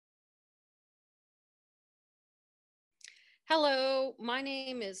Hello, my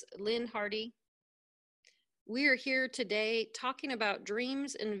name is Lynn Hardy. We are here today talking about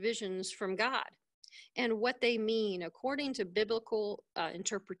dreams and visions from God and what they mean according to biblical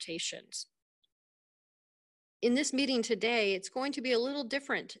interpretations. In this meeting today, it's going to be a little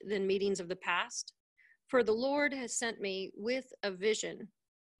different than meetings of the past, for the Lord has sent me with a vision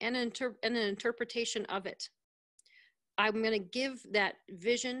and an interpretation of it. I'm going to give that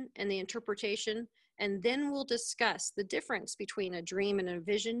vision and the interpretation, and then we'll discuss the difference between a dream and a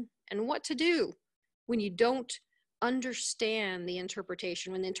vision and what to do when you don't understand the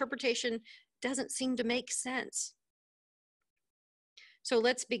interpretation, when the interpretation doesn't seem to make sense. So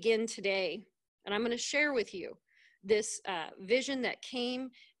let's begin today. And I'm going to share with you this vision that came,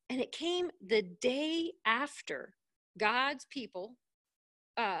 and it came the day after God's people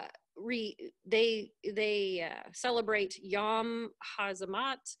celebrate Yom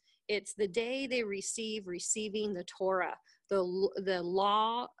HaZamat. It's the day they receiving the Torah, the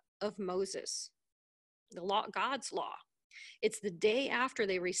law of Moses, the law, God's law. It's the day after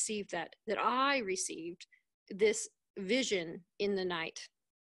they received that I received this vision in the night.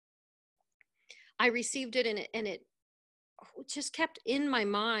 I received it, and it just kept in my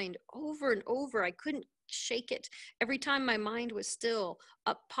mind over and over. I couldn't shake it. Every time my mind was still,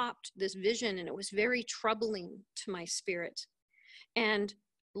 up popped this vision, and it was very troubling to my spirit. And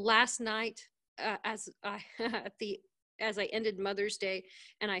last night, as I ended Mother's Day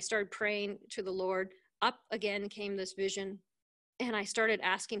and I started praying to the Lord, up again came this vision, and I started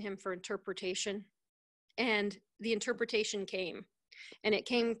asking him for interpretation, and the interpretation came, and it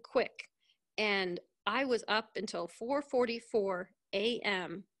came quick. And I was up until 4:44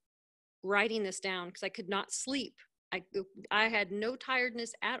 a.m. writing this down because I could not sleep. I had no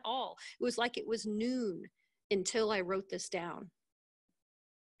tiredness at all. It was like it was noon until I wrote this down.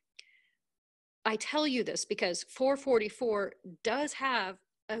 I tell you this because 4:44 does have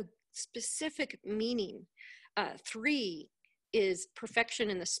a specific meaning. 3 is perfection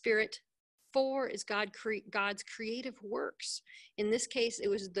in the spirit. 4 is God's creative works. In this case, it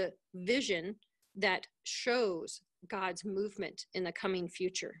was the vision that shows God's movement in the coming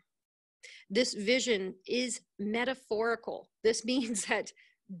future. This vision is metaphorical. This means that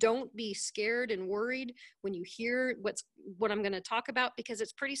don't be scared and worried when you hear what I'm going to talk about, because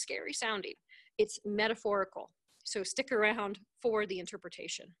it's pretty scary sounding. It's metaphorical. So stick around for the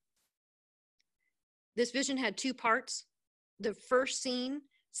interpretation. This vision had 2 parts. The first scene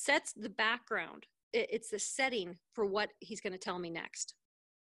sets the background. It's the setting for what he's going to tell me next.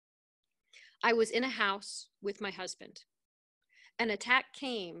 I was in a house with my husband. An attack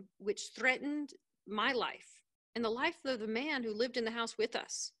came which threatened my life and the life of the man who lived in the house with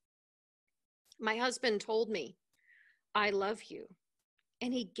us. My husband told me, "I love you,"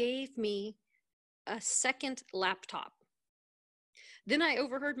 and he gave me a second laptop. Then I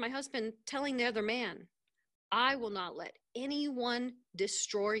overheard my husband telling the other man, "I will not let anyone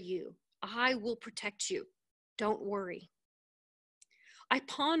destroy you. I will protect you. Don't worry." I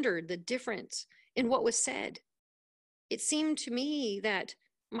pondered the difference in what was said. It seemed to me that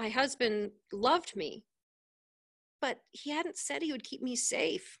my husband loved me, but he hadn't said he would keep me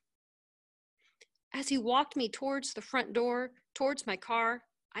safe. As he walked me towards the front door, towards my car,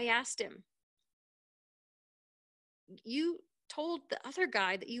 I asked him, "You told the other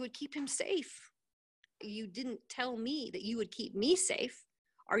guy that you would keep him safe. You didn't tell me that you would keep me safe.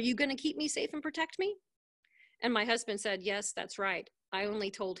 Are you going to keep me safe and protect me?" And my husband said, "Yes, that's right. I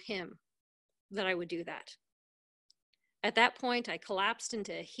only told him that I would do that." At that point, I collapsed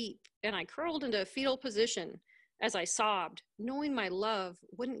into a heap and I curled into a fetal position as I sobbed, knowing my love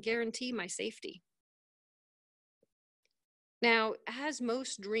wouldn't guarantee my safety. Now, as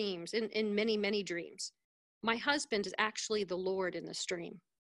most dreams, in many, many dreams, my husband is actually the Lord in this dream.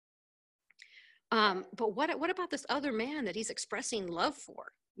 But what about this other man that he's expressing love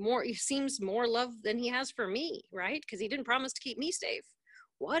for? He seems more love than he has for me, right? Because he didn't promise to keep me safe.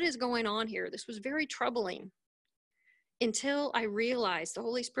 What is going on here? This was very troubling until I realized the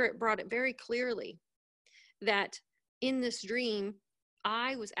Holy Spirit brought it very clearly that in this dream,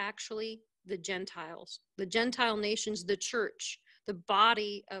 I was actually the Gentiles, the Gentile nations, the church, the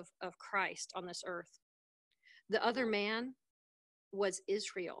body of Christ on this earth. The other man was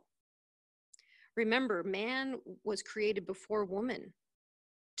Israel. Remember, man was created before woman,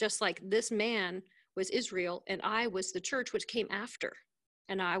 just like this man was Israel, and I was the church, which came after,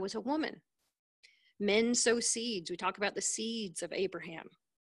 and I was a woman. Men sow seeds. We talk about the seeds of Abraham.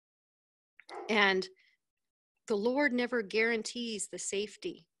 And the Lord never guarantees the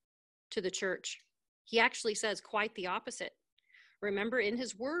safety to the church. He actually says quite the opposite. Remember, in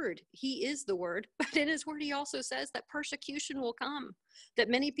his word, he is the word, but in his word, he also says that persecution will come, that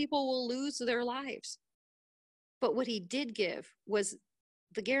many people will lose their lives. But what he did give was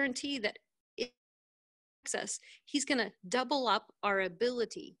the guarantee that access, he's going to double up our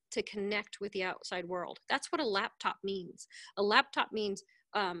ability to connect with the outside world. That's what a laptop means. A laptop means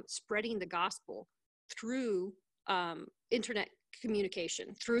spreading the gospel through internet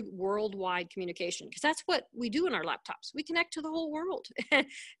communication, through worldwide communication, because that's what we do in our laptops. We connect to the whole world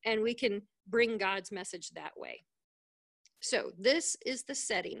and we can bring God's message that way. So this is the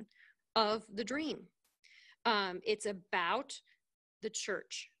setting of the dream. It's about the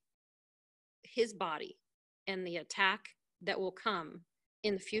church, his body, and the attack that will come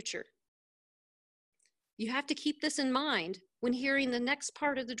in the future. You have to keep this in mind when hearing the next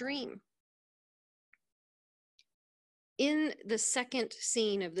part of the dream. In the second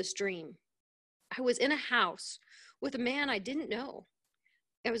scene of this dream, I was in a house with a man I didn't know.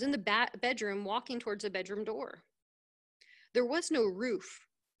 I was in the bedroom walking towards the bedroom door. There was no roof.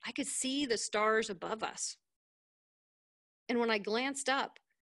 I could see the stars above us. And when I glanced up,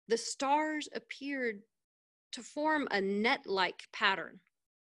 the stars appeared to form a net-like pattern.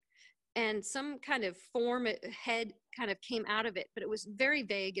 And some kind of form, head kind of came out of it, but it was very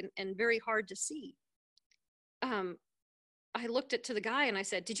vague and very hard to see. I looked to the guy and I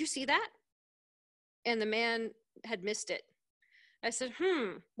said, "Did you see that?" And the man had missed it. I said,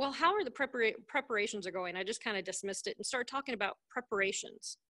 well, how are the preparations are going? I just kind of dismissed it and started talking about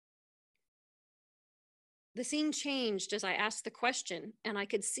preparations. The scene changed as I asked the question, and I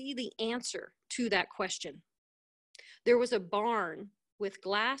could see the answer to that question. There was a barn with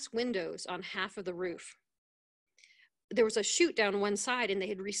glass windows on half of the roof. There was a chute down one side, and they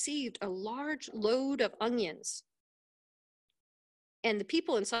had received a large load of onions. And the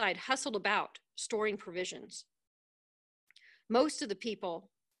people inside hustled about, storing provisions. Most of the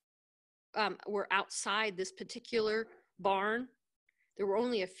people were outside this particular barn. There were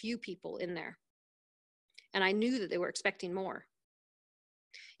only a few people in there. And I knew that they were expecting more.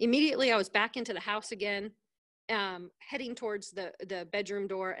 Immediately, I was back into the house again, heading towards the bedroom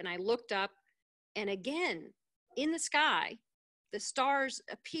door, and I looked up, and again, in the sky, the stars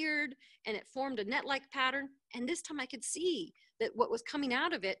appeared, and it formed a net-like pattern, and this time I could see that what was coming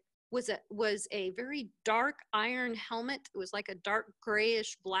out of it was a very dark iron helmet. It was like a dark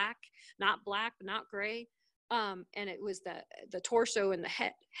grayish black, not black, but not gray, and it was the torso and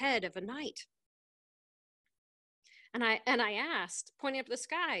the head of a knight. And I asked, pointing up the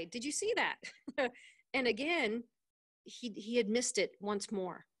sky, "Did you see that?" And again, he had missed it once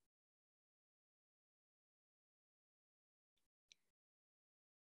more.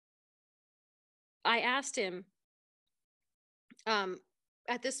 I asked him,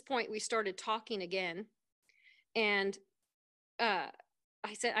 at this point, we started talking again. And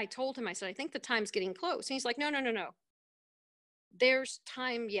I told him, I said, "I think the time's getting close." And he's like, no. There's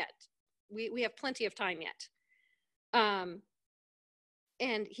time yet. We have plenty of time yet.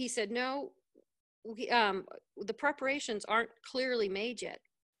 And he said, "No, the preparations aren't clearly made yet.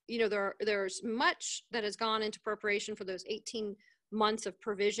 You know, there's much that has gone into preparation for those 18 months of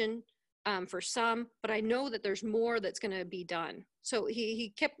provision for some, but I know that there's more that's going to be done." So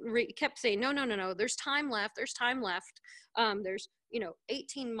he kept saying, no, there's time left. There's time left. There's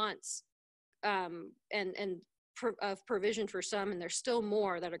 18 months of provision for some, and there's still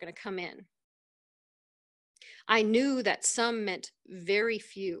more that are going to come in. I knew that some meant very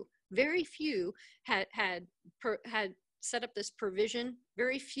few. Very few had set up this provision.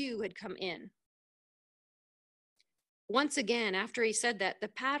 Very few had come in. Once again, after he said that, the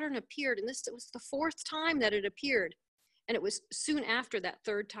pattern appeared, and this was the fourth time that it appeared, and it was soon after that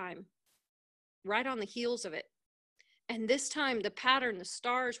third time, right on the heels of it. And this time, the pattern, the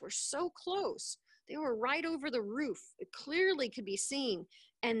stars were so close. They were right over the roof. It clearly could be seen.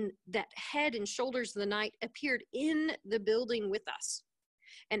 And that head and shoulders of the knight appeared in the building with us.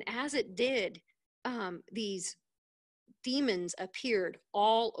 And as it did, these demons appeared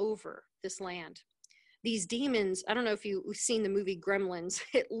all over this land. These demons, I don't know if you've seen the movie Gremlins,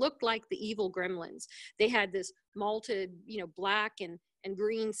 it looked like the evil Gremlins. They had this malted, black and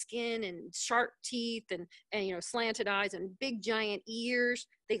green skin and sharp teeth and slanted eyes and big giant ears.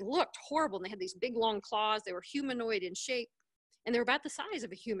 They looked horrible, and they had these big long claws. They were humanoid in shape, and they were about the size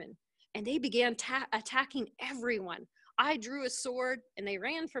of a human. And they began attacking everyone. I drew a sword, and they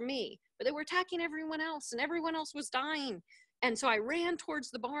ran from me, but they were attacking everyone else, and everyone else was dying. And so I ran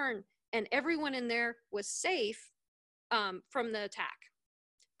towards the barn, and everyone in there was safe from the attack.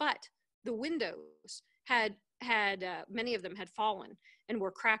 But the windows had many of them had fallen and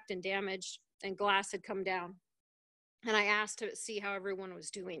were cracked and damaged, and glass had come down. and I asked to see how everyone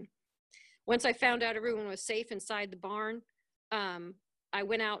was doing. Once I found out everyone was safe inside the barn, I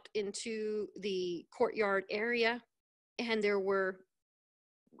went out into the courtyard area, and there were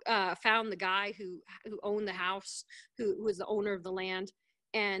found the guy who owned the house, who was the owner of the land,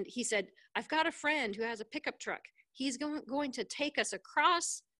 and he said, "I've got a friend who has a pickup truck. He's going to take us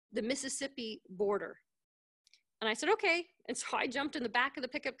across the Mississippi border." And I said, "Okay." And so I jumped in the back of the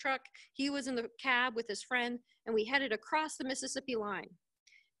pickup truck. He was in the cab with his friend, and we headed across the Mississippi line.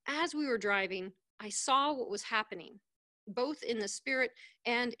 As we were driving, I saw what was happening, both in the spirit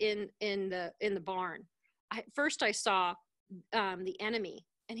and in the barn. First, I saw the enemy,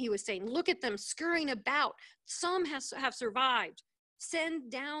 and he was saying, "Look at them scurrying about. Some have survived.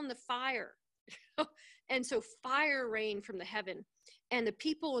 Send down the fire." And so fire rained from the heaven, and the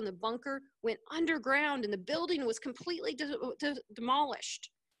people in the bunker went underground, and the building was completely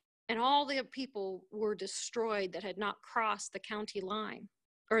demolished, and all the people were destroyed that had not crossed the county line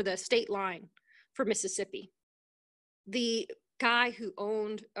or the state line for Mississippi. The guy who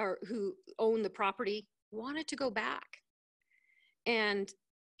owned the property wanted to go back, and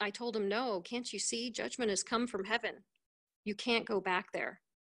I told him, "No, can't you see? Judgment has come from heaven. You can't go back there.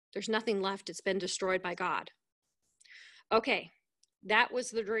 There's nothing left. It's been destroyed by God." Okay, that was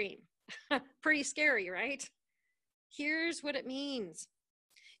the dream. Pretty scary, right? Here's what it means.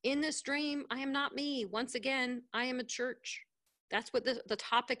 In this dream, I am not me. Once again, I am a church. That's what the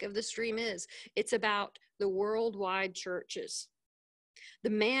topic of this dream is. It's about the worldwide churches. The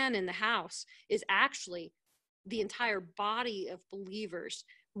man in the house is actually the entire body of believers.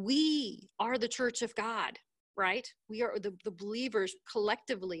 We are the church of God, right? We are the believers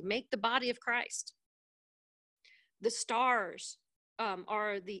collectively make the body of Christ. The stars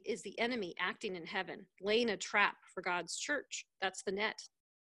is the enemy acting in heaven, laying a trap for God's church. That's the net.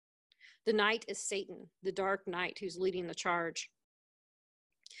 The night is Satan, the dark night, who's leading the charge.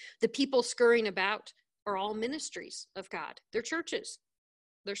 The people scurrying about are all ministries of God. They're churches.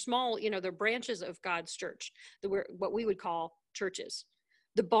 They're small, they're branches of God's church, what we would call churches.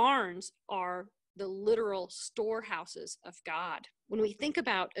 The barns are the literal storehouses of God. When we think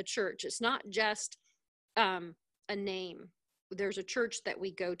about a church, it's not just a name. There's a church that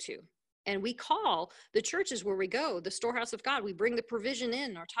we go to, and we call the churches where we go the storehouse of God. We bring the provision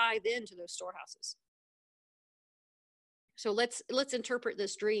in or tithe into those storehouses. So let's interpret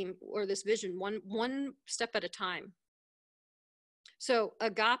this dream or this vision one step at a time. So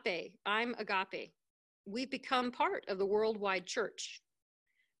agape, I'm agape. We've become part of the worldwide church.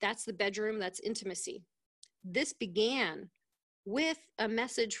 That's the bedroom, that's intimacy. This began with a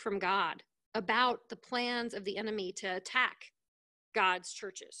message from God about the plans of the enemy to attack God's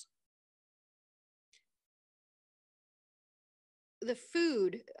churches. The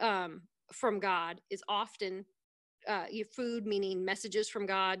food from God is often food, meaning messages from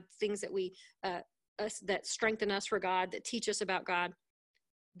God, things that that strengthen us for God, that teach us about God.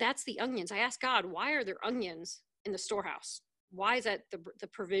 That's the onions. I asked God, why are there onions in the storehouse? Why is that the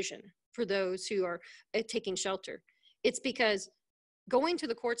provision for those who are taking shelter? It's because going to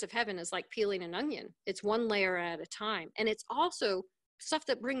the courts of heaven is like peeling an onion. It's one layer at a time. And it's also stuff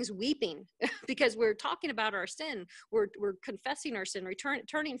that brings weeping because we're talking about our sin. We're confessing our sin,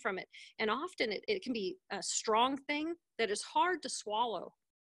 turning from it. And often it can be a strong thing that is hard to swallow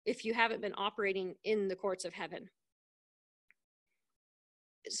if you haven't been operating in the courts of heaven.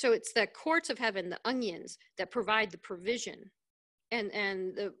 So it's the courts of heaven, the onions, that provide the provision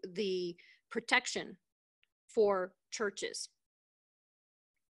and the protection for churches,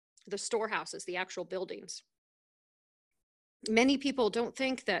 the storehouses, the actual buildings. Many people don't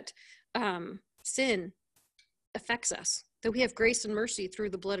think that sin affects us, that we have grace and mercy through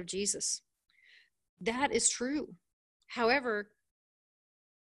the blood of Jesus. That is true. However,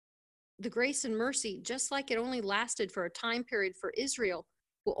 the grace and mercy, just like it only lasted for a time period for Israel,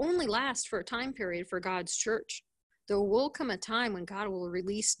 will only last for a time period for God's church. There will come a time when God will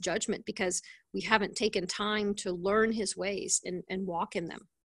release judgment because we haven't taken time to learn his ways and walk in them.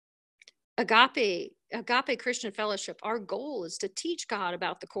 Agape Christian Fellowship, our goal is to teach God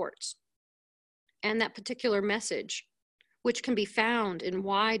about the courts and that particular message, which can be found in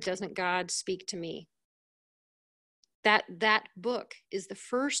Why Doesn't God Speak to Me? That book is the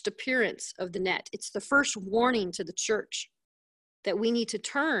first appearance of the net. It's the first warning to the church that we need to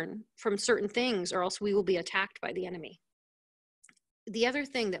turn from certain things or else we will be attacked by the enemy. The other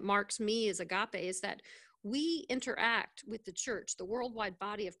thing that marks me as agape is that we interact with the church, the worldwide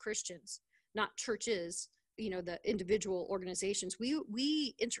body of Christians, not churches, the individual organizations.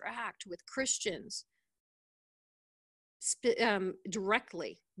 We interact with Christians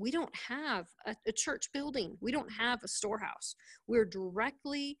directly. We don't have a church building. We don't have a storehouse. We're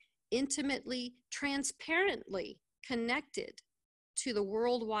directly, intimately, transparently connected to the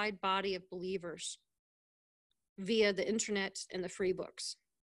worldwide body of believers via the internet and the free books,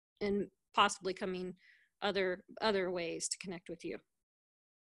 and possibly coming other ways to connect with you.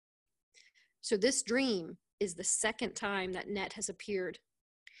 So this dream is the second time that net has appeared.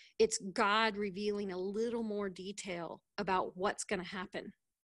 It's God revealing a little more detail about what's going to happen.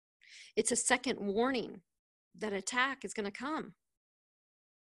 It's a second warning that attack is going to come.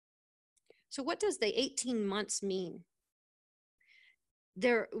 So what does the 18 months mean?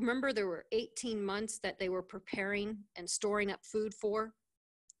 Remember, there were 18 months that they were preparing and storing up food for.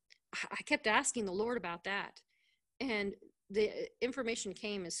 I kept asking the Lord about that. And the information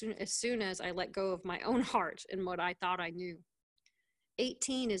came as soon as I let go of my own heart and what I thought I knew.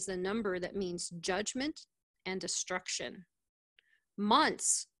 18 is the number that means judgment and destruction.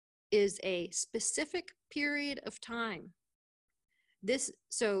 Months is a specific period of time.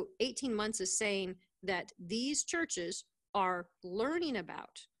 So 18 months is saying that these churches are learning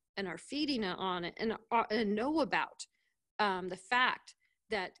about and are feeding on it and know about the fact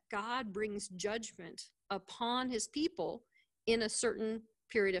that God brings judgment upon his people in a certain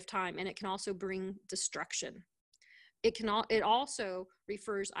period of time, and it can also bring destruction. It also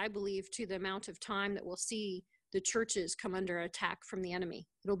refers, I believe, to the amount of time that we'll see the churches come under attack from the enemy.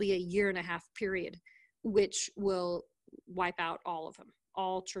 It'll be a 1.5 year period, which will wipe out all of them,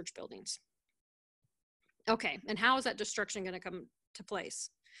 all church buildings. Okay, and how is that destruction going to come to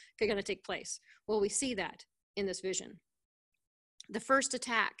place? Going to take place? Well, we see that in this vision. The first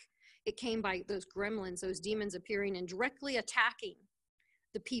attack, it came by those gremlins, those demons appearing and directly attacking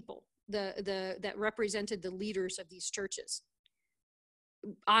the people that represented the leaders of these churches.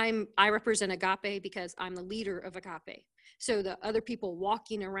 I represent Agape because I'm the leader of Agape. So the other people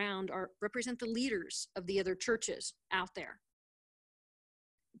walking around represent the leaders of the other churches out there.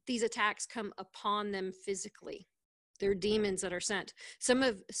 These attacks come upon them physically. They're demons that are sent. Some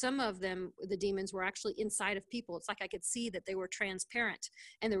of them, the demons, were actually inside of people. It's like I could see that they were transparent,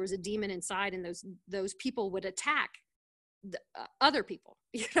 and there was a demon inside, and those people would attack the, other people.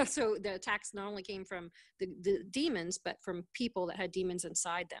 So the attacks not only came from the demons, but from people that had demons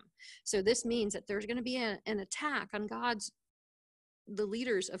inside them. So this means that there's going to be an attack on the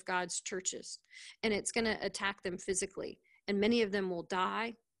leaders of God's churches, and it's going to attack them physically. And many of them will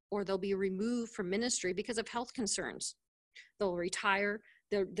die, or they'll be removed from ministry because of health concerns. They'll retire.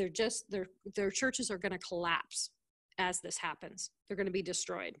 Their churches are going to collapse as this happens. They're going to be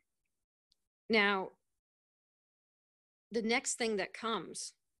destroyed. Now, the next thing that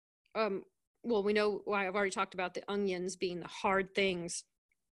comes, well, we know why I've already talked about the onions being the hard things,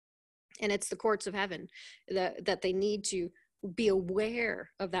 and it's the courts of heaven that they need to be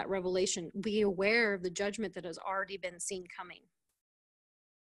aware of that revelation, be aware of the judgment that has already been seen coming.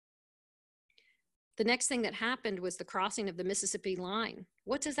 The next thing that happened was the crossing of the Mississippi line.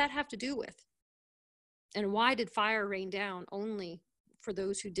 What does that have to do with? And why did fire rain down only for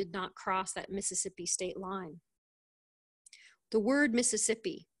those who did not cross that Mississippi state line? The word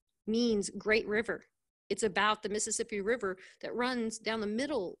Mississippi means great river. It's about the Mississippi River that runs down the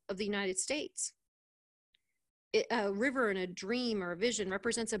middle of the United States. A river in a dream or a vision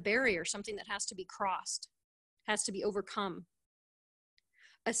represents a barrier, something that has to be crossed, has to be overcome.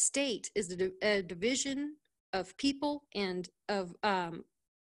 A state is a division of people and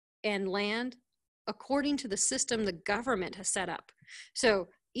land according to the system the government has set up. So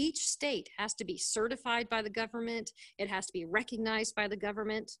each state has to be certified by the government. It has to be recognized by the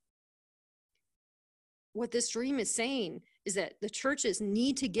government. What this dream is saying is that the churches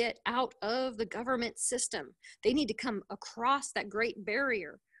need to get out of the government system. They need to come across that great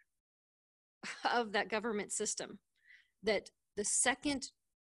barrier of that government system. That the second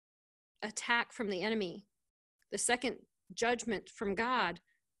attack from the enemy, the second judgment from God,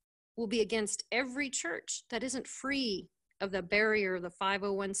 will be against every church that isn't free of the barrier of the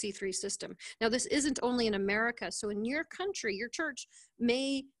 501c3 system. Now, this isn't only in America. So in your country, your church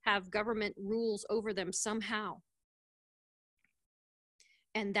may have government rules over them somehow.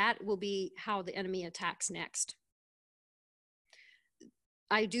 And that will be how the enemy attacks next.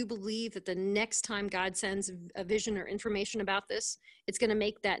 I do believe that the next time God sends a vision or information about this, it's going to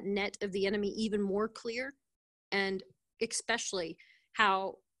make that net of the enemy even more clear, and especially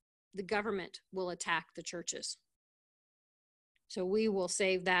how the government will attack the churches. So we will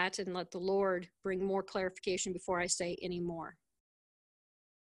save that and let the Lord bring more clarification before I say any more.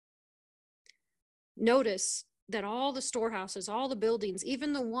 Notice that all the storehouses, all the buildings,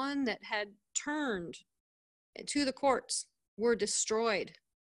 even the one that had turned to the courts were destroyed,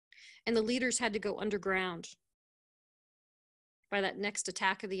 and the leaders had to go underground by that next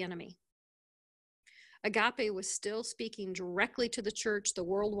attack of the enemy. Agape was still speaking directly to the church, the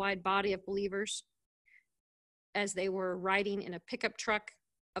worldwide body of believers, as they were riding in a pickup truck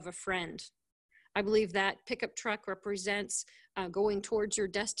of a friend. I believe that pickup truck represents going towards your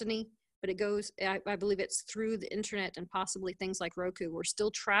destiny, but it goes, I believe it's through the internet and possibly things like Roku. We're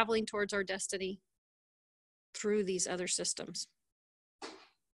still traveling towards our destiny through these other systems.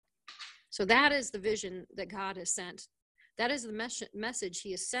 So that is the vision that God has sent. That is the message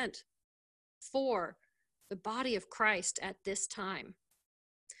he has sent for the body of Christ at this time.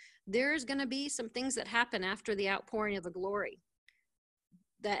 There's going to be some things that happen after the outpouring of the glory.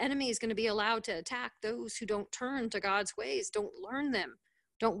 The enemy is going to be allowed to attack those who don't turn to God's ways, don't learn them,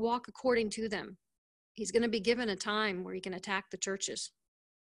 don't walk according to them. He's going to be given a time where he can attack the churches.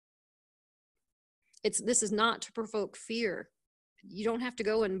 This is not to provoke fear. You don't have to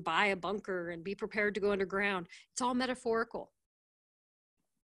go and buy a bunker and be prepared to go underground. It's all metaphorical.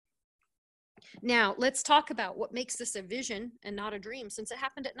 Now, let's talk about what makes this a vision and not a dream, since it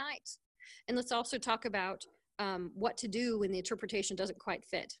happened at night. And let's also talk about what to do when the interpretation doesn't quite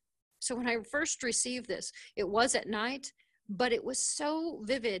fit. So when I first received this, it was at night, but it was so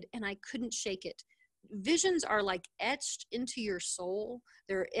vivid and I couldn't shake it. Visions are like etched into your soul.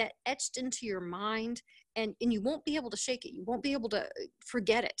 They're etched into your mind, and you won't be able to shake it. You won't be able to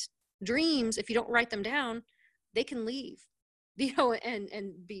forget it. Dreams, if you don't write them down, they can leave,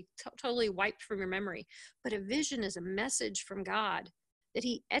 and be totally wiped from your memory. But a vision is a message from God that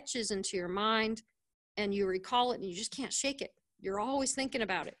he etches into your mind, and you recall it and you just can't shake it. You're always thinking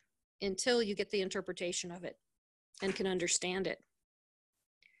about it until you get the interpretation of it and can understand it.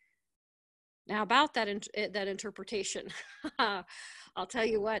 Now, about that interpretation, I'll tell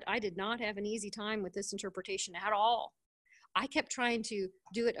you what, I did not have an easy time with this interpretation at all. I kept trying to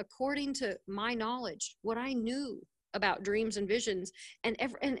do it according to my knowledge, what I knew about dreams and visions, and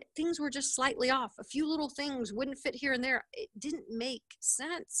things were just slightly off. A few little things wouldn't fit here and there. It didn't make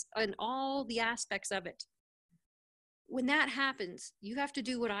sense in all the aspects of it. When that happens, you have to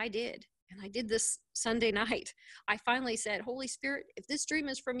do what I did. And I did this Sunday night. I finally said, Holy Spirit, if this dream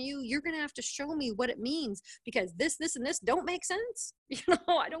is from you, you're going to have to show me what it means, because this, and this don't make sense.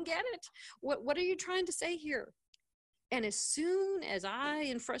 I don't get it. What are you trying to say here? And as soon as I,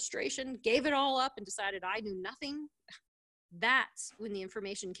 in frustration, gave it all up and decided I knew nothing, that's when the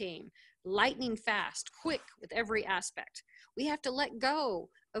information came. Lightning fast, quick with every aspect. We have to let go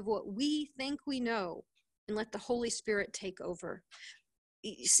of what we think we know and let the Holy Spirit take over.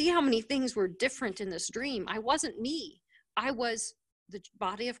 You see how many things were different in this dream. I wasn't me. I was the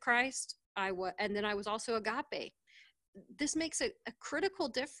body of Christ. And then I was also agape. This makes a critical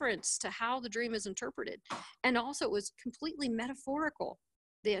difference to how the dream is interpreted. And also it was completely metaphorical.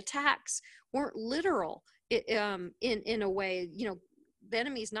 The attacks weren't literal in a way. The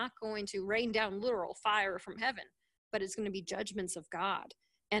enemy's not going to rain down literal fire from heaven, but it's going to be judgments of God.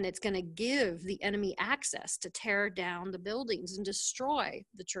 And it's going to give the enemy access to tear down the buildings and destroy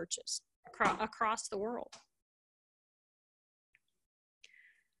the churches across the world.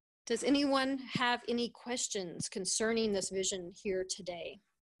 Does anyone have any questions concerning this vision here today?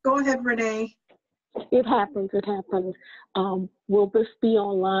 Go ahead, Renee. It happens. Will this be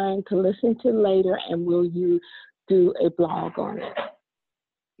online to listen to later, and will you do a blog on it?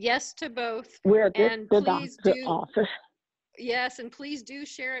 Yes to both. We're and the please doctor do. office. Yes, and please do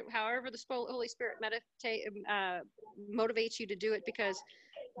share it however the Holy Spirit motivates you to do it, because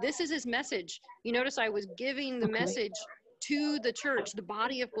this is his message. You notice I was giving the message to the church, the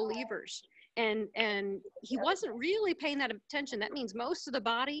body of believers, and he wasn't really paying that attention. That means most of the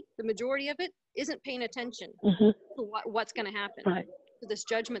body, the majority of it, isn't paying attention to what's going to happen, to this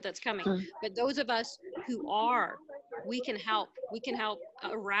judgment that's coming. But those of us who are, we can help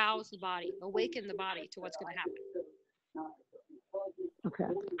arouse the body, awaken the body to what's going to happen. Okay.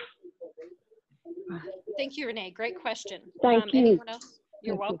 Thank you, Renee. Great question. Thank you. Anyone else?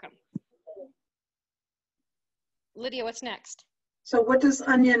 You're welcome. Lydia, what's next? So what does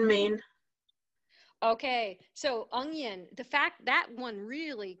onion mean? Okay, so onion, the fact that one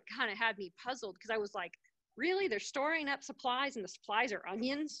really kind of had me puzzled, because I was like, really? They're storing up supplies and the supplies are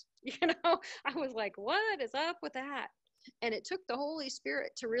onions? I was like, what is up with that? And it took the Holy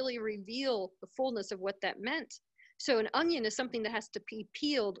Spirit to really reveal the fullness of what that meant. So an onion is something that has to be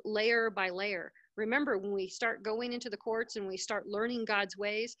peeled layer by layer. Remember, when we start going into the courts and we start learning God's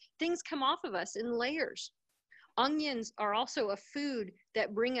ways, things come off of us in layers. Onions are also a food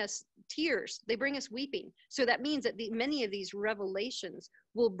that bring us tears. They bring us weeping. So that means that many of these revelations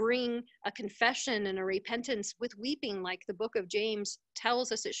will bring a confession and a repentance with weeping, like the book of James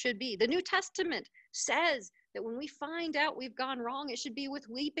tells us it should be. The New Testament says that when we find out we've gone wrong, it should be with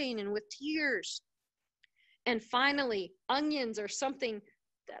weeping and with tears. And finally, onions are something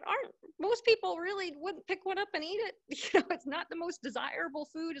that most people really wouldn't pick one up and eat it. It's not the most desirable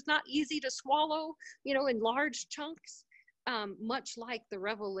food. It's not easy to swallow, in large chunks, much like the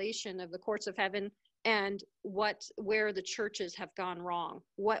revelation of the courts of heaven and where the churches have gone wrong,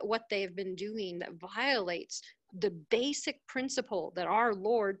 what they have been doing that violates the basic principle that our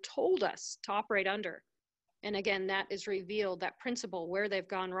Lord told us to operate under. And again, that is revealed, that principle where they've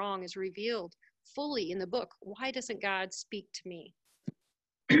gone wrong is revealed fully in the book. Why doesn't God speak to me?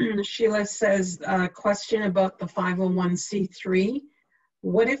 Sheila says, a question about the 501c3.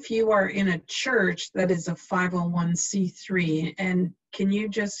 What if you are in a church that is a 501c3? And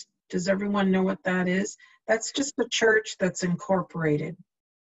does everyone know what that is? That's just a church that's incorporated.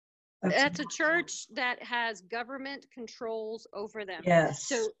 That's a church that has government controls over them. Yes.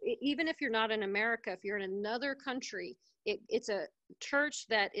 So even if you're not in America, if you're in another country, it's a church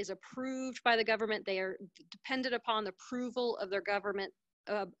that is approved by the government. They are dependent upon the approval of their government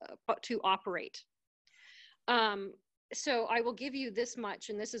to operate. So I will give you this much,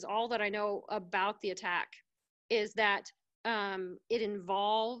 and this is all that I know about the attack, is that it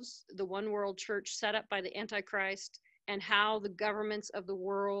involves the one world church set up by the Antichrist and how the governments of the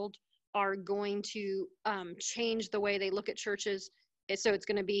world are going to change the way they look at churches. So it's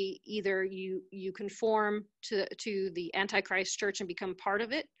going to be either you conform to the Antichrist church and become part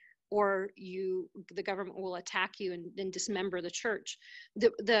of it, or the government will attack you and dismember the church.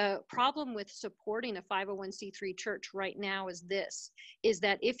 The problem with supporting a 501c3 church right now is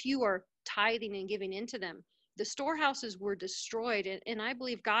that if you are tithing and giving into them, the storehouses were destroyed. And I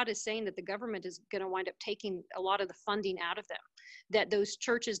believe God is saying that the government is going to wind up taking a lot of the funding out of them, that those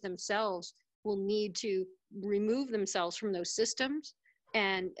churches themselves will need to remove themselves from those systems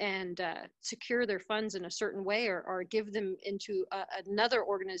and secure their funds in a certain way, or give them into another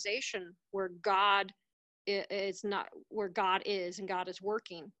organization where God is not, where God is and God is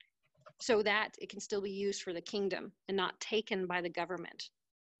working, so that it can still be used for the kingdom and not taken by the government.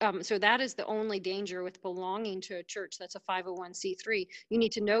 So that is the only danger with belonging to a church that's a 501c3. You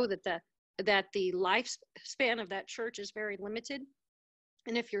need to know that the lifespan of that church is very limited,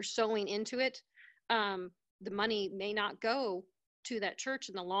 and if you're sowing into it, the money may not go to that church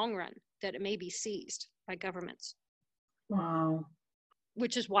in the long run, that it may be seized by governments. Wow.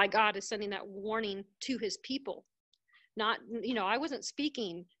 Which is why God is sending that warning to his people. Not, I wasn't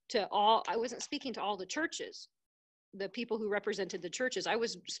speaking to all the churches, the people who represented the churches. I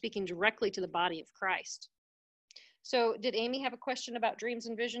was speaking directly to the body of Christ. So did Amy have a question about dreams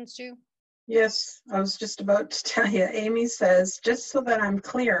and visions too? Yes, I was just about to tell you. Amy says, just so that I'm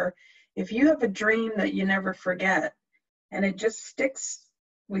clear, if you have a dream that you never forget, and it just sticks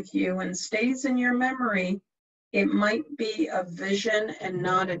with you and stays in your memory, it might be a vision and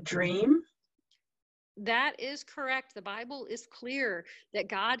not a dream. That is correct. The Bible is clear that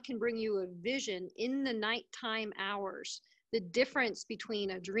God can bring you a vision in the nighttime hours. The difference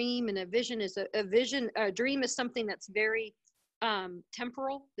between a dream and a vision is a dream is something that's very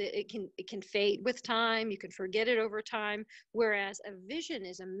temporal. It can fade with time. You can forget it over time. Whereas a vision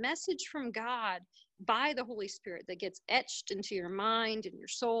is a message from God by the Holy Spirit that gets etched into your mind and your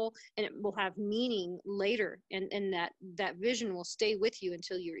soul, and it will have meaning later. And that vision will stay with you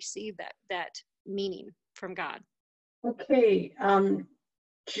until you receive that meaning from God. Okay,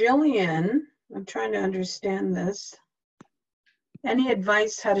 Jillian, I'm trying to understand this. Any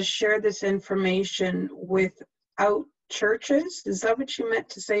advice how to share this information without churches? Is that what you meant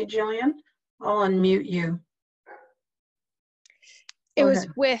to say, Jillian? I'll unmute you. It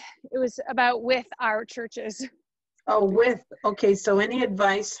was about with our churches. Oh, okay, so any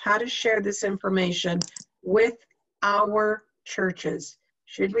advice how to share this information with our churches?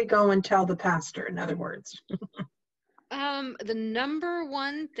 Should we go and tell the pastor, in other words? The number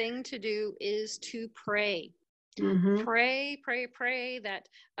one thing to do is to pray. Mm-hmm. Pray that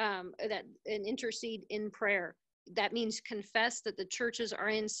and intercede in prayer. That means confess that the churches are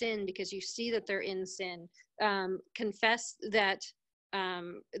in sin because you see that they're in sin. Confess that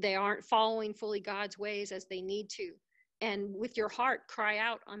they aren't following fully God's ways as they need to. And with your heart, cry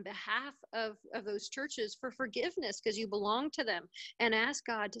out on behalf of those churches for forgiveness because you belong to them, and ask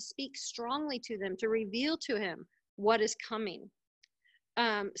God to speak strongly to them, to reveal to him what is coming.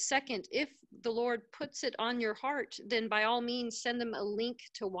 Second, if the Lord puts it on your heart, then by all means send them a link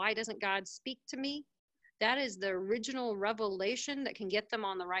to Why Doesn't God Speak to Me? That is the original revelation that can get them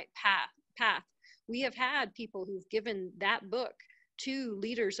on the right path. We have had people who've given that book to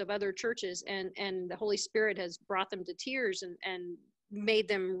leaders of other churches, and the Holy Spirit has brought them to tears and made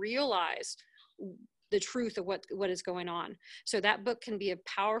them realize the truth of what is going on. So that book can be a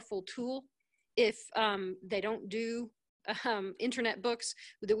powerful tool. If they don't do internet books,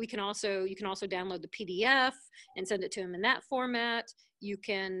 that you can also download the PDF and send it to them in that format. You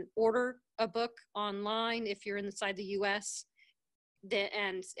can order a book online if you're inside the US,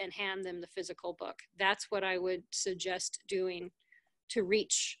 and hand them the physical book. That's what I would suggest doing to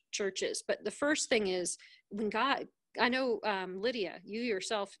reach churches. But the first thing is, when God, I know Lydia, you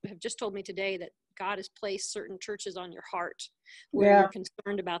yourself have just told me today that God has placed certain churches on your heart where you're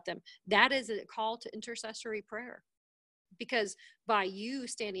concerned about them. That is a call to intercessory prayer. Because by you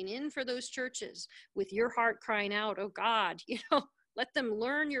standing in for those churches with your heart crying out, oh God, let them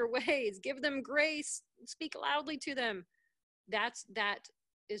learn your ways, give them grace, speak loudly to them. That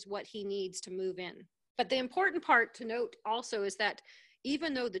is what he needs to move in. But the important part to note also is that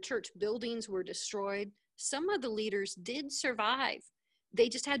even though the church buildings were destroyed, some of the leaders did survive. They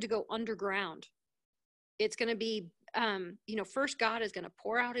just had to go underground. It's going to be, first God is going to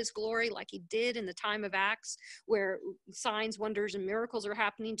pour out his glory like he did in the time of Acts, where signs, wonders, and miracles are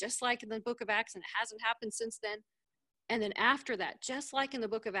happening, just like in the book of Acts, and it hasn't happened since then. And then after that, just like in the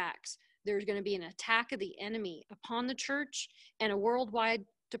book of Acts, there's going to be an attack of the enemy upon the church and a worldwide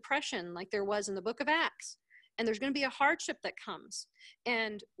depression like there was in the book of Acts. And there's going to be a hardship that comes.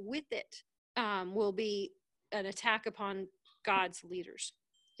 And with it will be an attack upon God's leaders.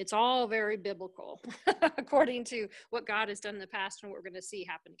 It's all very biblical according to what God has done in the past and what we're going to see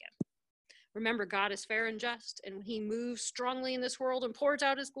happen again. Remember, God is fair and just, and when he moves strongly in this world and pours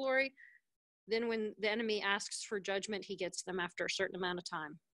out his glory, then when the enemy asks for judgment, he gets them after a certain amount of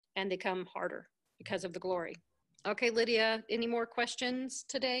time, and they come harder because of the glory. Okay, Lydia, any more questions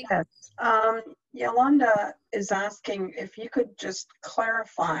today? Yes. Yolanda is asking if you could just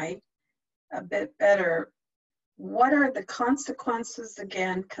clarify a bit better, what are the consequences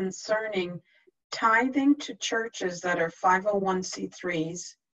again concerning tithing to churches that are 501c3s?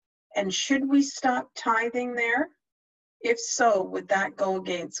 And should we stop tithing there? If so, would that go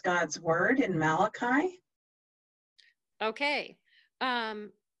against God's word in Malachi? Okay.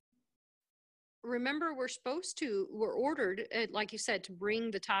 Remember, we're ordered, like you said, to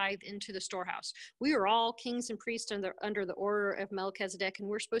bring the tithe into the storehouse. We are all kings and priests under the order of Melchizedek, and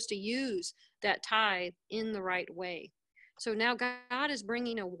we're supposed to use that tithe in the right way. So now God is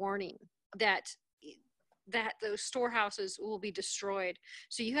bringing a warning that those storehouses will be destroyed.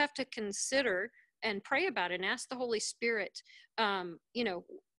 So you have to consider and pray about it and ask the Holy Spirit,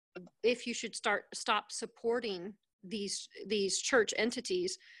 if you should stop supporting these church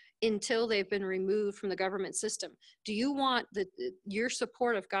entities until they've been removed from the government system. Do you want your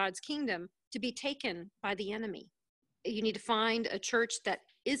support of God's kingdom to be taken by the enemy? You need to find a church that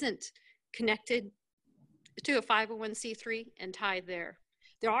isn't connected to a 501c3 and tithe there.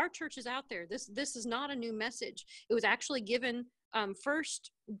 There are churches out there. This is not a new message. It was actually given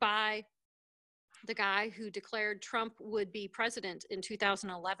first by the guy who declared Trump would be president in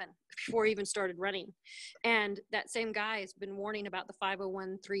 2011, before he even started running. And that same guy has been warning about the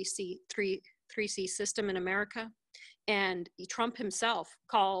 501c3 system in America. And Trump himself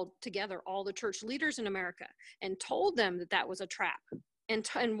called together all the church leaders in America and told them that was a trap, and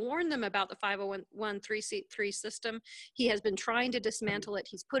warned them about the 501c3 system. He has been trying to dismantle it.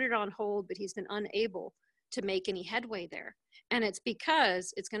 He's put it on hold, but he's been unable to make any headway there. And it's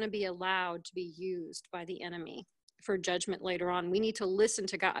because it's going to be allowed to be used by the enemy for judgment later on. We need to listen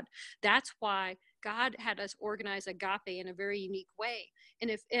to God. That's why God had us organize agape in a very unique way. And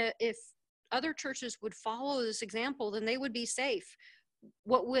if other churches would follow this example, then they would be safe.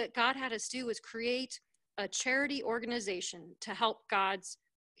 What God had us do was create a charity organization to help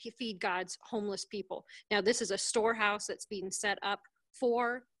feed God's homeless people. Now, this is a storehouse that's being set up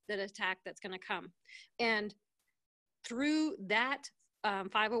for that attack that's going to come. And through that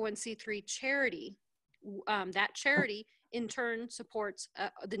 501c3 charity, that charity in turn supports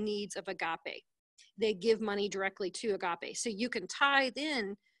the needs of Agape. They give money directly to Agape. So you can tithe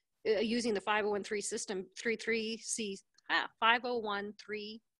in using the 501c3 system,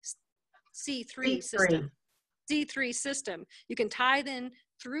 501c3 system. C3 system. You can tithe in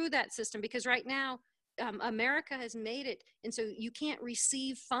through that system, because right now America has made it, and so you can't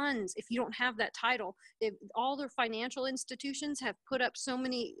receive funds if you don't have that title. All their financial institutions have put up so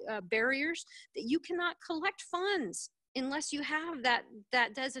many barriers that you cannot collect funds unless you have that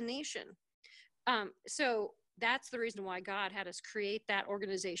designation. So That's the reason why God had us create that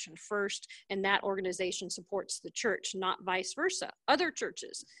organization first, and that organization supports the church, not vice versa. Other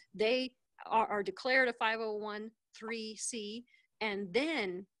churches, they are declared a 501(c), and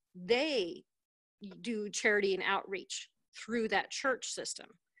then they do charity and outreach through that church system.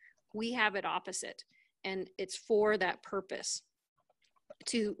 We have it opposite, and it's for that purpose,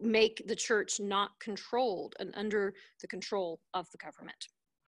 to make the church not controlled and under the control of the government.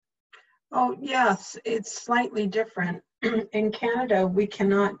 Oh, yes, it's slightly different. In Canada, we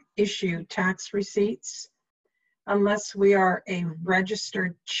cannot issue tax receipts unless we are a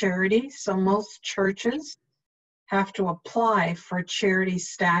registered charity. So most churches have to apply for charity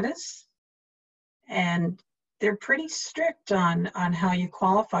status, and they're pretty strict on how you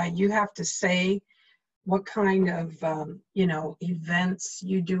qualify. You have to say what kind of events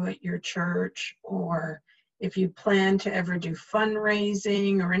you do at your church, or if you plan to ever do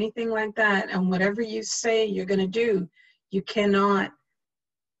fundraising or anything like that. And whatever you say you're going to do, you cannot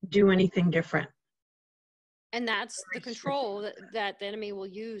do anything different. And that's the control that the enemy will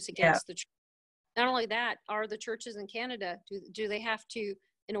use against the church. Not only that, are the churches in Canada, do they have to,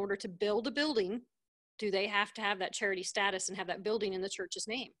 in order to build a building, do they have to have that charity status and have that building in the church's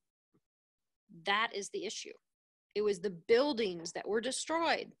name? That is the issue. It was the buildings that were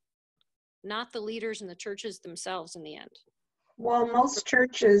destroyed, not the leaders and the churches themselves in the end. Well, most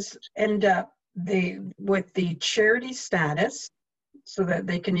churches end up with the charity status so that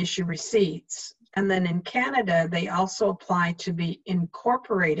they can issue receipts. And then in Canada, they also apply to be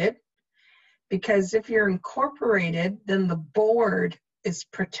incorporated, because if you're incorporated, then the board is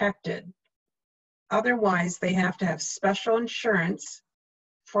protected. Otherwise, they have to have special insurance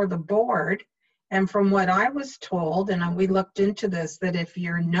for the board. And from what I was told, and we looked into this, that if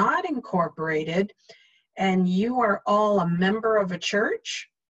you're not incorporated and you are all a member of a church,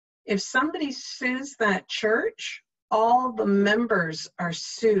 if somebody sues that church, all the members are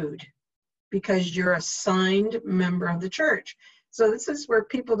sued because you're a signed member of the church. So this is where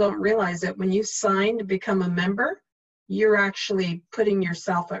people don't realize that when you sign to become a member, you're actually putting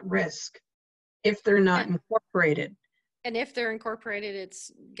yourself at risk if they're not incorporated. And if they're incorporated,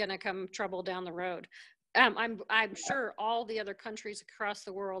 it's going to come trouble down the road. I'm sure all the other countries across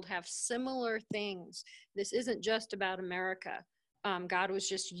the world have similar things. This isn't just about America. God was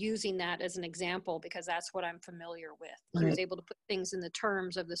just using that as an example because that's what I'm familiar with. He was able to put things in the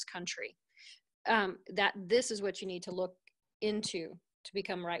terms of this country. That this is what you need to look into to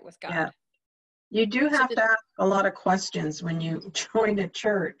become right with God. Yeah. You do have to ask a lot of questions when you join a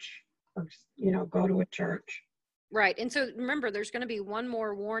church or, go to a church. Right. And so remember, there's going to be one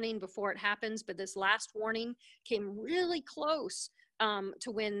more warning before it happens, but this last warning came really close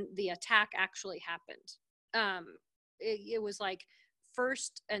to when the attack actually happened. It was like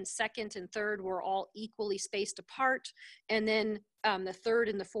first and second and third were all equally spaced apart. And then the third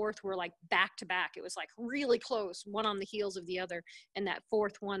and the fourth were like back to back. It was like really close, one on the heels of the other. And that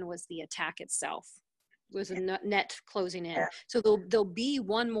fourth one was the attack itself. It was a net closing in. So there'll be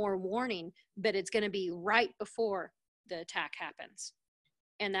one more warning, but it's going to be right before the attack happens.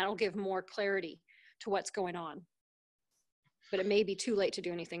 And that'll give more clarity to what's going on. But it may be too late to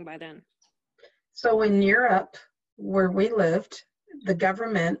do anything by then. So in Europe, where we lived, the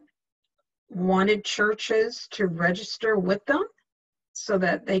government wanted churches to register with them so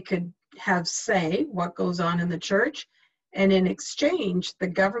that they could have say what goes on in the church. And in exchange, the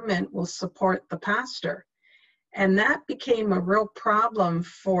government will support the pastor. And that became a real problem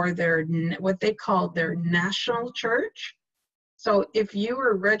for what they called their national church. So if you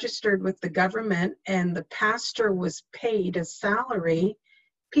were registered with the government and the pastor was paid a salary,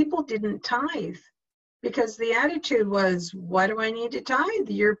 people didn't tithe because the attitude was, why do I need to tithe?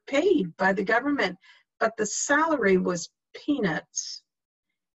 You're paid by the government. But the salary was peanuts.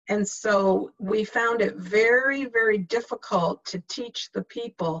 And so we found it very, very difficult to teach the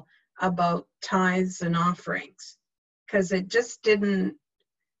people about tithes and offerings because it just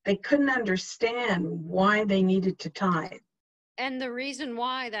they couldn't understand why they needed to tithe. And the reason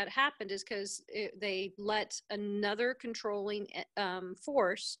why that happened is because they let another controlling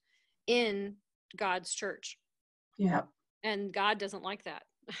force in God's church. Yeah. And God doesn't like that.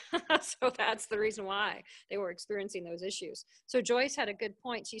 So that's the reason why they were experiencing those issues. So Joyce had a good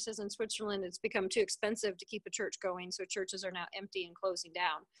point. She says in Switzerland, it's become too expensive to keep a church going. So churches are now empty and closing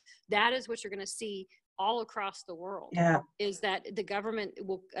down. That is what you're going to see all across the world, is that the government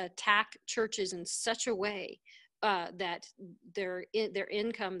will attack churches in such a way that their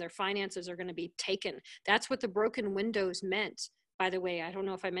income, their finances are going to be taken. That's what the broken windows meant. By the way, I don't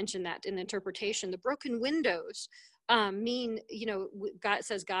know if I mentioned that in the interpretation. The broken windows mean, God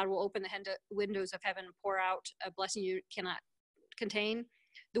says God will open the windows of heaven and pour out a blessing you cannot contain.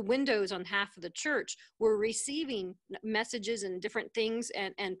 The windows on half of the church were receiving messages and different things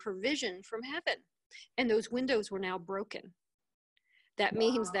and provision from heaven. And those windows were now broken. That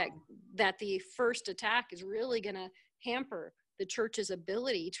means that the first attack is really going to hamper the church's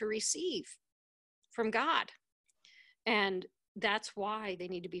ability to receive from God. And that's why they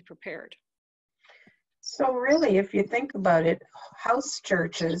need to be prepared. So really, if you think about it, house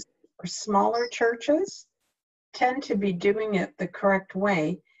churches or smaller churches tend to be doing it the correct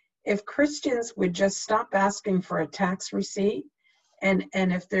way. If Christians would just stop asking for a tax receipt, and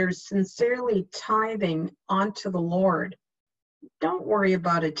if they're sincerely tithing onto the Lord, don't worry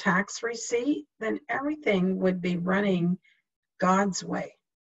about a tax receipt, then everything would be running God's way.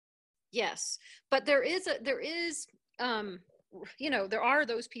 Yes, but there are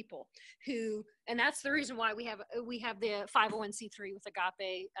those people who, and that's the reason why we have the 501c3 with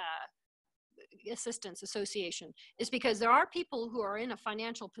Agape Assistance Association, is because there are people who are in a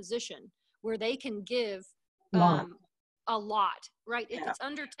financial position where they can give a lot, right? If it's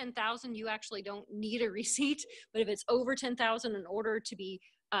under 10,000, you actually don't need a receipt. But if it's over 10,000, in order to be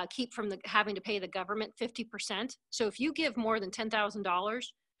keep from having to pay the government 50%. So if you give more than $10,000,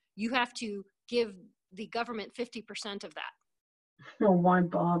 you have to give the government 50% of that. No, why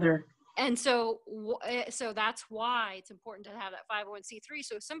bother? And so that's why it's important to have that 501c3.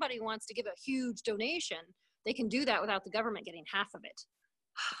 So if somebody wants to give a huge donation, they can do that without the government getting half of it.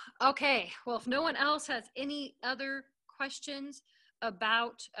 Okay, well, if no one else has any other questions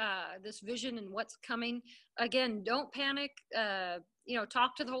about this vision and what's coming, again, don't panic.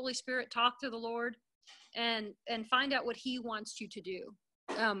 Talk to the Holy Spirit, talk to the Lord, and find out what He wants you to do.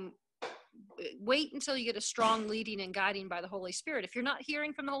 Wait until you get a strong leading and guiding by the Holy Spirit. If you're not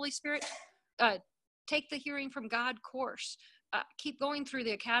hearing from the Holy Spirit, take the Hearing from God course. Keep going through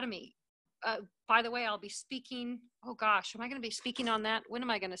the academy. By the way, I'll be speaking. Oh gosh, am I going to be speaking on that? When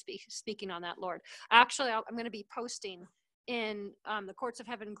am I going to be speaking on that, Lord? Actually, I'm going to be posting in the Courts of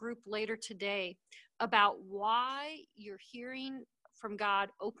Heaven group later today about why your hearing from God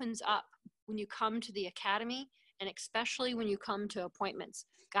opens up when you come to the academy, and especially when you come to appointments.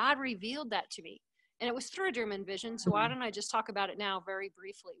 God revealed that to me, and it was through a dream and vision. So why don't I just talk about it now very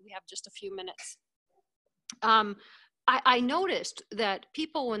briefly? We have just a few minutes. I noticed that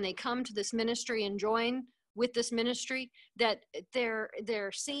people, when they come to this ministry and join with this ministry, that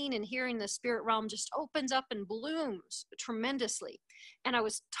they're seeing and hearing the spirit realm just opens up and blooms tremendously. And I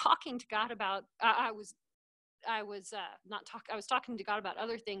was talking to God about, I was talking to God about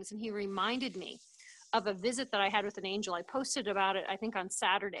other things, and He reminded me of a visit that I had with an angel. I posted about it, I think, on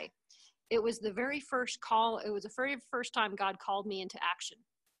Saturday. It was the very first call. It was the very first time God called me into action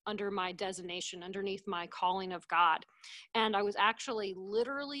under my designation, underneath my calling of God. And I was actually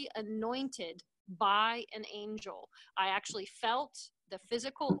literally anointed by an angel. I actually felt the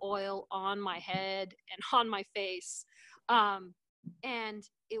physical oil on my head and on my face. And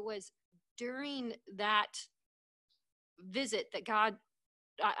it was during that visit that God,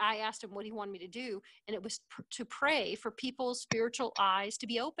 I asked Him what He wanted me to do. And it was to pray for people's spiritual eyes to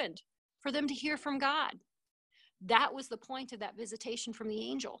be opened, for them to hear from God. That was the point of that visitation from the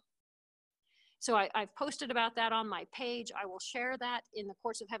angel. So I've posted about that on my page. I will share that in the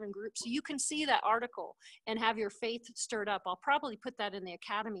Courts of Heaven group, so you can see that article and have your faith stirred up. I'll probably put that in the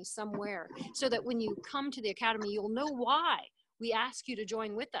academy somewhere, so that when you come to the academy, you'll know why we ask you to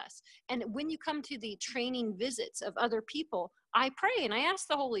join with us. And when you come to the training visits of other people, I pray and I ask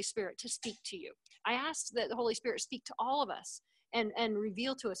the Holy Spirit to speak to you. I ask that the Holy Spirit speak to all of us and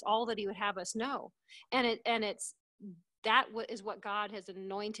reveal to us all that He would have us know. And that is what God has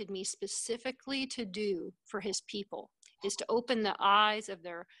anointed me specifically to do for His people, is to open the eyes of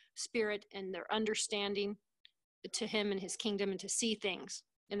their spirit and their understanding to Him and His kingdom, and to see things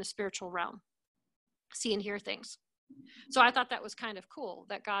in the spiritual realm, see and hear things. So I thought that was kind of cool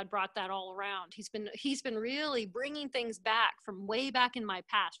that God brought that all around. He's been really bringing things back from way back in my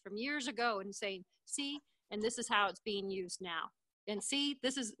past, from years ago, and saying, see, and this is how it's being used now. And see,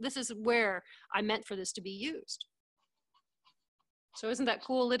 this is where I meant for this to be used. So isn't that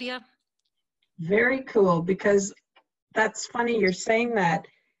cool, Lydia? Very cool, because that's funny you're saying that.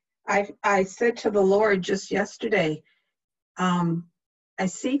 I said to the Lord just yesterday, I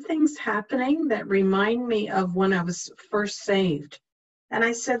see things happening that remind me of when I was first saved. And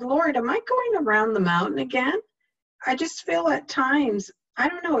I said, Lord, am I going around the mountain again? I just feel at times, I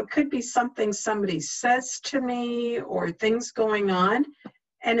don't know, it could be something somebody says to me or things going on,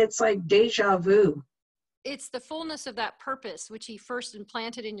 and it's like deja vu. It's the fullness of that purpose which He first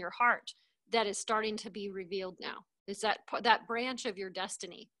implanted in your heart that is starting to be revealed now. It's that branch of your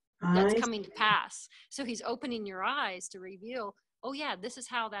destiny that's coming to pass. So he's opening your eyes to reveal, oh yeah, this is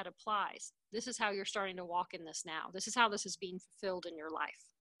how that applies. This is how you're starting to walk in this now. This is how this is being fulfilled in your life.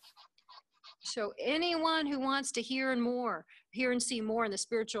 So anyone who wants to hear and see more in the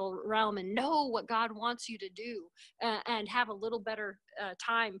spiritual realm and know what God wants you to do and have a little better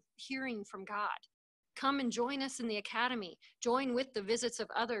time hearing from God, come and join us in the academy. Join with the visits of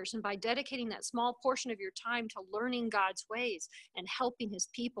others. And by dedicating that small portion of your time to learning God's ways and helping his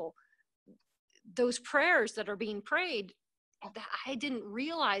people, those prayers that are being prayed, I didn't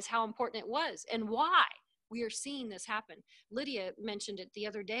realize how important it was and why we are seeing this happen. Lydia mentioned it the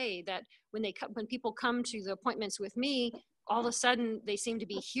other day that when people come to the appointments with me, all of a sudden they seem to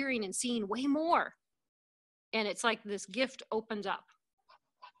be hearing and seeing way more. And it's like this gift opens up.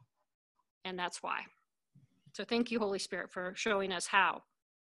 And that's why. So thank you, Holy Spirit, for showing us how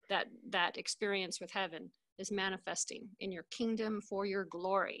that experience with heaven is manifesting in your kingdom for your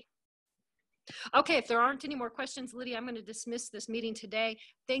glory. Okay, if there aren't any more questions, Lydia, I'm going to dismiss this meeting today.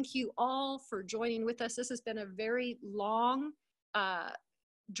 Thank you all for joining with us. This has been a very long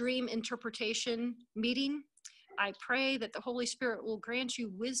dream interpretation meeting. I pray that the Holy Spirit will grant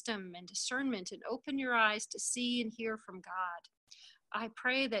you wisdom and discernment and open your eyes to see and hear from God. I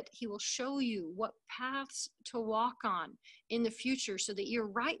pray that he will show you what paths to walk on in the future so that you're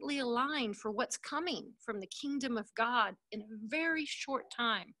rightly aligned for what's coming from the kingdom of God in a very short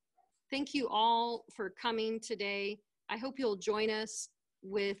time. Thank you all for coming today. I hope you'll join us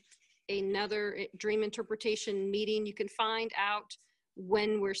with another dream interpretation meeting. You can find out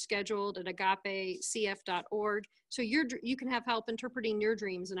when we're scheduled at agapecf.org. So you can have help interpreting your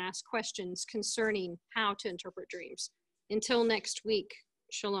dreams and ask questions concerning how to interpret dreams. Until next week,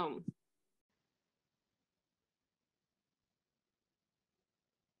 shalom.